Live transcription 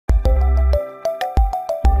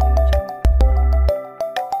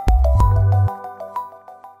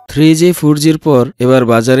3G 4Gর পর এবার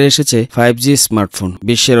বাজারে এসেছে 5G স্মার্টফোন।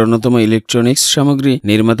 বিশ্বের অন্যতম ইলেকট্রনিক্স সামগ্রী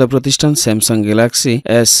নির্মাতা প্রতিষ্ঠান স্যামসাং গ্যালাক্সি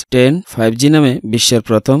S10 5G নামে বিশ্বের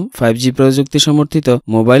প্রথম 5G প্রযুক্তি সমর্থিত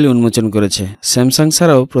মোবাইল উন্মোচন করেছে। স্যামসাং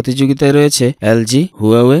ছাড়াও প্রতিযোগিতায় রয়েছে LG,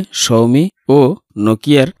 হুয়াওয়ে, শাওমি ও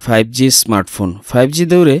নোকিয়ার 5G স্মার্টফোন। 5G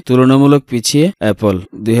দৌড়ে তুলনামূলক পিছিয়ে অ্যাপল।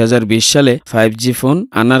 2020 সালে 5G ফোন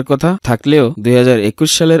আনার কথা থাকলেও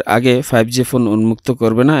 2021 সালের আগে 5G ফোন উন্মুক্ত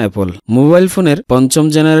করবে না অ্যাপল। মোবাইল ফোনের পঞ্চম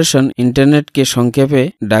জেনারেশন ইন্টারনেটকে সংক্ষেপে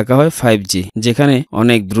ডাকা হয় 5G, যেখানে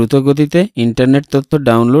অনেক দ্রুত গতিতে ইন্টারনেট তথ্য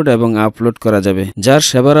ডাউনলোড এবং আপলোড করা যাবে, যার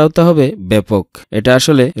সেবার আওতা হবে ব্যাপক। এটা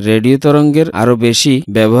আসলে রেডিও তরঙ্গের আরও বেশি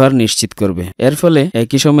ব্যবহার নিশ্চিত করবে। এর ফলে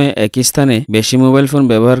একই সময়ে একই স্থানে বেশি মোবাইল ফোন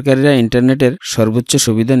ব্যবহারকারীরা ইন্টারনেটের সর্বোচ্চ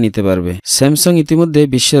সুবিধা নিতে পারবে। স্যামসাং ইতিমধ্যে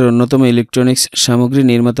বিশ্বের অন্যতম ইলেকট্রনিক্স সামগ্রী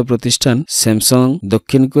নির্মাতা প্রতিষ্ঠান স্যামসাং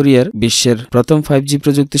দক্ষিণ কোরিয়ার বিশ্বের প্রথম 5G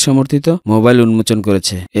প্রযুক্তি সমর্থিত মোবাইল উন্মোচন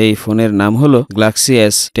করেছে। এই ফোনের নাম হলো Galaxy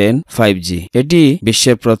S10 5G। এটি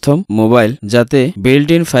বিশ্বের প্রথম মোবাইল যাতে বিল্ট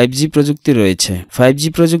ইন 5G প্রযুক্তি রয়েছে। 5G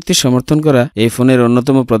প্রযুক্তি সমর্থন করা এই ফোনের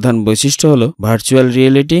অন্যতম প্রধান বৈশিষ্ট্য হলো ভার্চুয়াল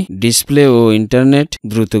রিয়েলিটি, ডিসপ্লে ও ইন্টারনেট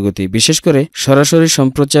দ্রুতগতি। বিশেষ করে সরাসরি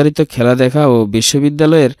সম্প্রচারিত খেলা দেখা ও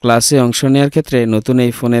বিশ্ববিদ্যালয়ের ক্লাসে অংশ নেওয়ার ক্ষেত্রে নতুন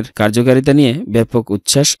এই ফোনের কার্যকারিতা নিয়ে ব্যাপক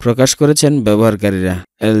উচ্ছ্বাস প্রকাশ করেছেন ব্যবহারকারীরা।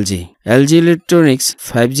 LG electronics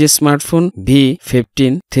 5G smartphone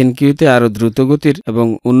V15 থিনকিউতে আরও দ্রুতগতির এবং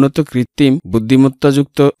উন্নত কৃত্রিম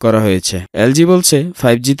বুদ্ধিমত্তাযুক্ত করা হয়েছে। LG বলছে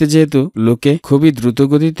 5Gতে যেহেতু লোকে খুবই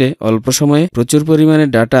দ্রুতগতিতে অল্প সময়ে প্রচুর পরিমাণে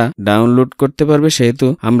ডাটা ডাউনলোড করতে পারবে, সেহেতু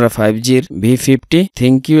আমরা 5Gর V50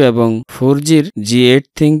 থিনকিউ এবং 4Gর G8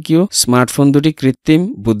 থিনকিউ স্মার্টফোন দুটি কৃত্রিম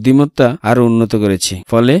বুদ্ধিমত্তা আরও উন্নত করেছি।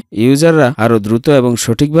 ফলে ইউজাররা আরও দ্রুত এবং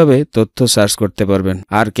সঠিকভাবে তথ্য সার্চ করতে পারবেন,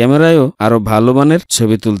 আর ক্যামেরায়ও আরও ভালো মানের ছবি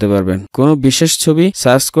তুলতে পারবেন। কোনো বিশেষ ছবি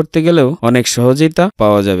সার্চ করতে গেলেও অনেক সহজেই তা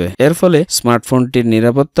পাওয়া যাবে। এর ফলে স্মার্টফোনটির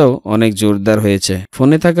নিরাপত্তাও অনেক জোরদার হয়েছে।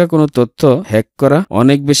 ফোনে থাকা কোনো তথ্য হ্যাক করা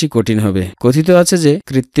অনেক বেশি কঠিন হবে। কথিত আছে যে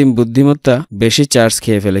কৃত্রিম বুদ্ধিমত্তা বেশি চার্জ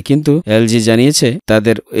খেয়ে ফেলে, কিন্তু LG জানিয়েছে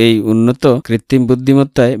তাদের এই উন্নত কৃত্রিম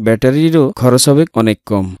বুদ্ধিমত্তায় ব্যাটারিরও খরচ হবে অনেক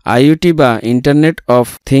কম। IoT বা ইন্টারনেট অফ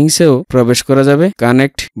থিংসেও প্রবেশ করা যাবে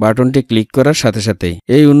কানেক্ট বাটনটি ক্লিক করার সাথে সাথেই।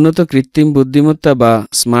 এই উন্নত কৃত্রিম বুদ্ধিমত্তা বা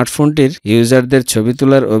স্মার্টফোনটির ইউজারদের ছবি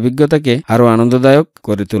তোলার অভিজ্ঞতাকে আরো আনন্দদায়ক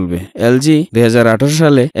করে তুলবে। LG 2018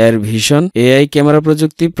 সালে এর ভিশন AI ক্যামেরা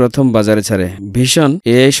প্রযুক্তি প্রথম বাজারে ছাড়ে। ভিশন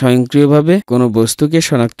AI স্বয়ংক্রিয়ভাবে কোনো বস্তুকে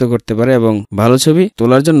শনাক্ত করতে পারে এবং ভালো ছবি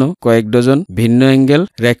তোলার জন্য কয়েক ডজন ভিন্ন অ্যাঙ্গেল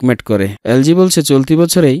রেকমেট করে। LG বলছে চলতি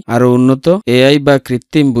বছরেই আরো উন্নত AI বা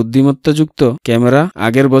কৃত্রিম বুদ্ধিমত্তাযুক্ত ক্যামেরা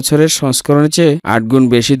আগের বছরের সংস্করণের চেয়ে 8 গুণ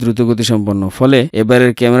বেশি দ্রুতগতি সম্পন্ন। ফলে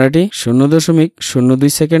এবারের ক্যামেরাটি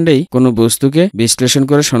 0.02 সেকেন্ডেই কোনো বস্তুকে বিশ্লেষণ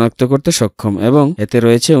করে শনাক্ত করতে সক্ষম এবং এতে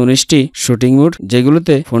রয়েছে 19টি শুটিং মোড,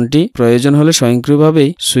 যেগুলোতে ফোনটি প্রয়োজন হলে স্বয়ংক্রিয়ভাবেই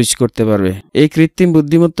সুইচ করতে পারবে। এই কৃত্রিম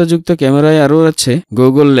বুদ্ধিমত্তাযুক্ত ক্যামেরায় আরও আছে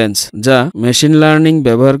গুগল লেন্স, যা মেশিন লার্নিং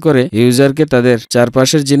ব্যবহার করে ইউজারকে তাদের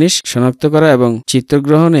চারপাশের জিনিস শনাক্ত করা এবং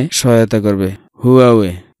চিত্রগ্রহণে সহায়তা করবে।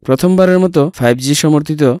 হুয়াওয়ে প্রথমবারের মতো 5G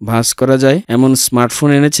সমর্থিত ভাঁজ করা যায় এমন স্মার্টফোন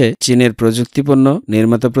এনেছে চীনের প্রযুক্তিপণ্য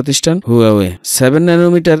নির্মাতা প্রতিষ্ঠান হুয়াওয়ে। 7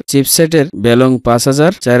 ন্যানোমিটার চিপসেটের বেলং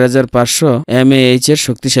 5000 4500 mAh এর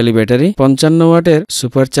শক্তিশালী ব্যাটারি, 55 ওয়াটের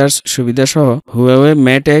সুপারচার্জ সুবিধা সহ হুয়াওয়ে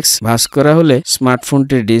ম্যাট এক্স ভাঁজ করা হলে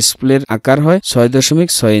স্মার্টফোনটির ডিসপ্লের আকার হয়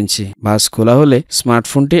 6.6 ইঞ্চি। ভাঁজ খোলা হলে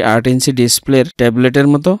স্মার্টফোনটি 8 ইঞ্চি ডিসপ্লের ট্যাবলেটের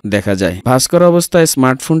মতো দেখা যায়। ভাঁজ করা অবস্থায়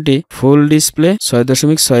স্মার্টফোনটি ফুল ডিসপ্লে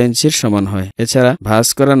 6.6 ইঞ্চির সমান হয়। এছাড়া ভাঁজ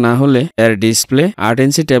করা না হলে এর ডিসপ্লে 8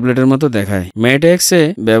 ইঞ্চি ট্যাবলেটের মতো দেখায়। ম্যাট এক্সে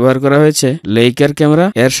ব্যবহার করা হয়েছে লেইকার ক্যামেরা।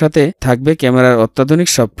 এর সাথে থাকবে ক্যামেরার অত্যাধুনিক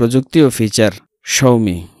সব প্রযুক্তি ও ফিচার।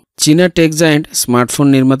 শাওমি চীনা টেক জায়ান্ট স্মার্টফোন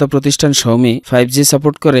নির্মাতা প্রতিষ্ঠান শাওমি 5G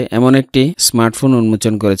সাপোর্ট করে এমন একটি স্মার্টফোন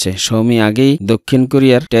উন্মোচন করেছে। শাওমি আগেই দক্ষিণ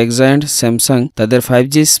কোরিয়ার টেক জায়ান্ট স্যামসাং তাদের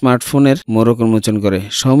 5G স্মার্টফোনের মোড়ক উন্মোচন করে।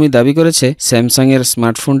 শাওমি দাবি করেছে স্যামসাং এর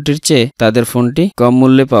স্মার্টফোনটির চেয়ে তাদের ফোনটি কম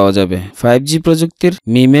মূল্যে পাওয়া যাবে। 5G প্রযুক্তির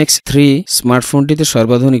Mi Max 3 স্মার্টফোনটিতে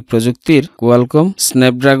সর্বাধুনিক প্রযুক্তির কোয়ালকম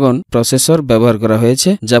স্ন্যাপড্রাগন প্রসেসর ব্যবহার করা হয়েছে,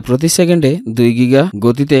 যা প্রতি সেকেন্ডে 2 গিগা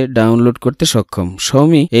গতিতে ডাউনলোড করতে সক্ষম।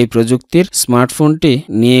 শাওমি এই প্রযুক্তির স্মার্টফোনটি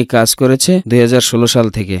নিয়ে কাজ করেছে 2016 সাল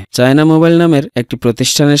থেকে। চায়না মোবাইল নামের একটি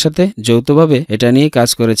প্রতিষ্ঠানের সাথে যৌথভাবে এটা নিয়ে কাজ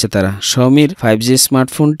করেছে তারা। শাওমির 5G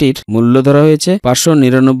স্মার্টফোনটির মূল্য ধরা হয়েছে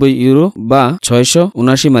 599 ইউরো বা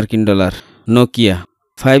 $679। নোকিয়া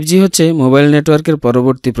 5G হচ্ছে মোবাইল নেটওয়ার্কের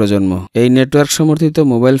পরবর্তী প্রজন্ম। এই নেটওয়ার্ক সমর্থিত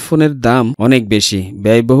মোবাইল ফোনের দাম অনেক বেশি।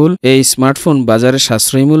 ব্যয়বহুল এই স্মার্টফোন বাজারে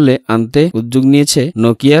সাশ্রয়ী মূল্যে আনতে উদ্যোগ নিয়েছে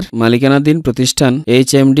নোকিয়ার মালিকানাধীন প্রতিষ্ঠান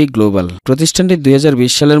HMD গ্লোবাল। প্রতিষ্ঠানটি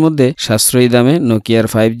 2020 সালের মধ্যে সাশ্রয়ী দামে নোকিয়ার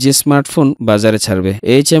 5G স্মার্টফোন বাজারে ছাড়বে।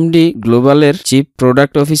 HMD গ্লোবালের chief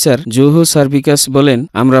product officer Juhu সার্ভিকাস বলেন,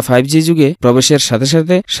 আমরা 5G যুগে প্রবেশের সাথে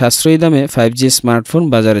সাথে সাশ্রয়ী দামে 5G স্মার্টফোন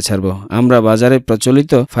বাজারে ছাড়ব। আমরা বাজারে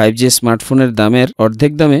প্রচলিত 5G স্মার্টফোনের দামের অর্ধেক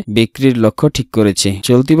দামে বিক্রির লক্ষ্য ঠিক করেছি।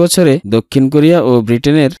 চলতি বছরে দক্ষিণ কোরিয়া ও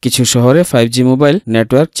ব্রিটেনের কিছু শহরে 5G মোবাইল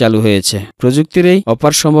নেটওয়ার্ক চালু হয়েছে। প্রযুক্তির এই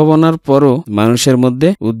অপার সম্ভাবনার পরও মানুষের মধ্যে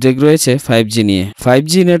উদ্বেগ রয়েছে 5G নিয়ে।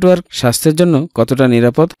 5G নেটওয়ার্ক স্বাস্থ্যের জন্য কতটা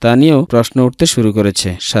নিরাপদ তা নিয়েও প্রশ্ন উঠতে শুরু করেছে।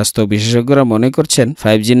 স্বাস্থ্য বিশেষজ্ঞরা মনে করছেন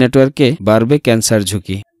 5G নেটওয়ার্কে বাড়বে ক্যান্সার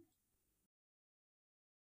ঝুঁকি।